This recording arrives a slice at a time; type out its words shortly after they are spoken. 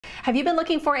Have you been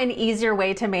looking for an easier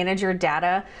way to manage your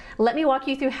data? Let me walk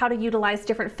you through how to utilize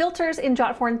different filters in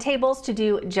Jotform Tables to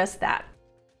do just that.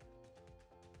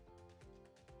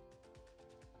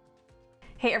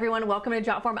 Hey everyone, welcome to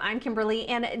Jotform. I'm Kimberly,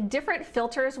 and different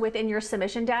filters within your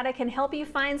submission data can help you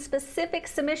find specific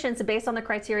submissions based on the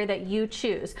criteria that you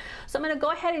choose. So I'm going to go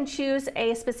ahead and choose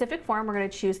a specific form. We're going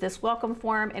to choose this welcome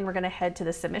form, and we're going to head to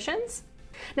the submissions.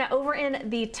 Now over in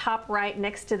the top right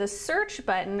next to the search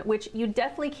button, which you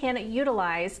definitely can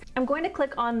utilize, I'm going to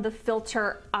click on the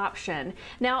filter option.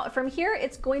 Now from here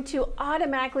it's going to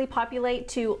automatically populate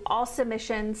to all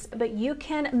submissions, but you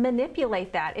can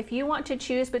manipulate that. If you want to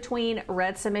choose between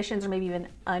read submissions or maybe even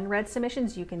unread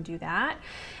submissions, you can do that.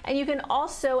 And you can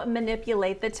also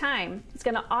manipulate the time. It's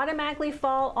going to automatically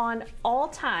fall on all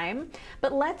time,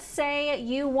 but let's say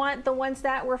you want the ones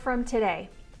that were from today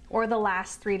or the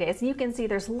last 3 days. And you can see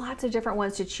there's lots of different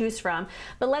ones to choose from.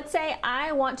 But let's say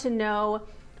I want to know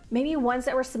maybe ones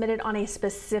that were submitted on a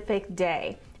specific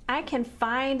day. I can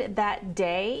find that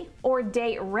day or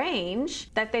date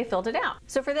range that they filled it out.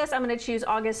 So for this, I'm gonna choose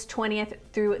August 20th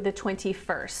through the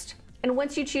 21st. And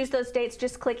once you choose those dates,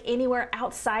 just click anywhere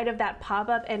outside of that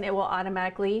pop-up and it will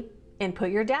automatically input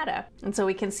your data. And so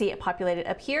we can see it populated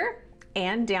up here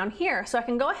and down here. So I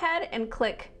can go ahead and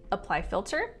click Apply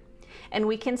Filter, and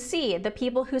we can see the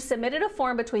people who submitted a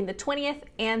form between the 20th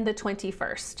and the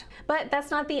 21st. But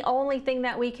that's not the only thing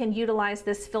that we can utilize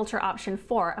this filter option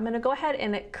for. I'm going to go ahead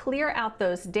and clear out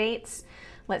those dates.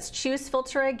 Let's choose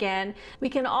filter again. We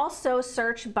can also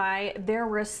search by their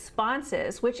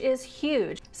responses, which is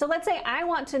huge. So let's say I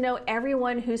want to know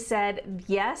everyone who said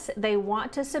yes, they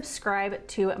want to subscribe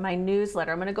to my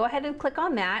newsletter. I'm going to go ahead and click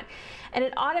on that, and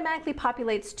it automatically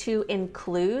populates to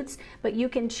includes, but you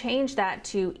can change that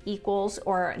to equals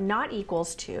or not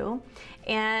equals to.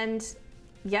 And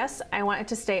yes, I want it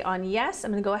to stay on yes.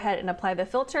 I'm going to go ahead and apply the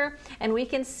filter, and we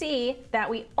can see that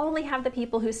we only have the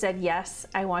people who said yes,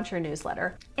 I want your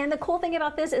newsletter. And the cool thing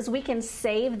about this is we can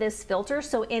save this filter,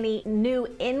 so any new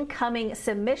incoming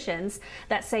submissions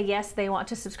that say yes, they want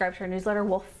to subscribe to our newsletter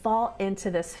will fall into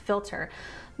this filter.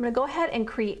 I'm going to go ahead and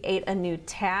create a new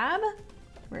tab.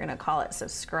 We're going to call it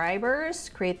subscribers,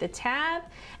 create the tab,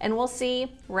 and we'll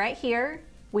see right here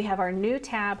we have our new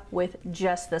tab with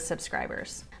just the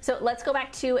subscribers. So let's go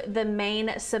back to the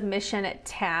main submission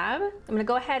tab. I'm gonna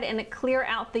go ahead and clear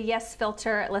out the yes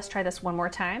filter. Let's try this one more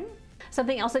time.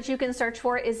 Something else that you can search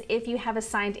for is if you have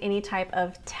assigned any type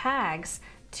of tags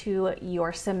to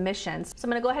your submissions. So I'm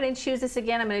gonna go ahead and choose this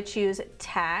again. I'm gonna choose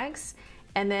tags.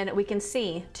 And then we can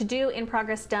see to do, in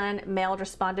progress, done, mailed,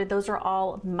 responded. Those are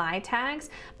all my tags.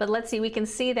 But let's see, we can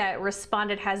see that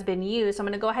responded has been used. So I'm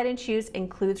going to go ahead and choose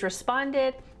includes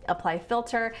responded, apply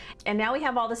filter. And now we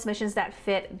have all the submissions that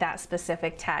fit that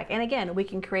specific tag. And again, we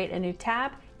can create a new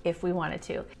tab if we wanted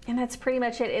to. And that's pretty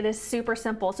much it. It is super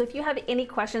simple. So if you have any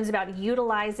questions about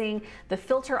utilizing the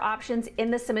filter options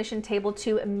in the submission table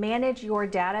to manage your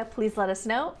data, please let us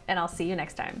know, and I'll see you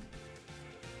next time.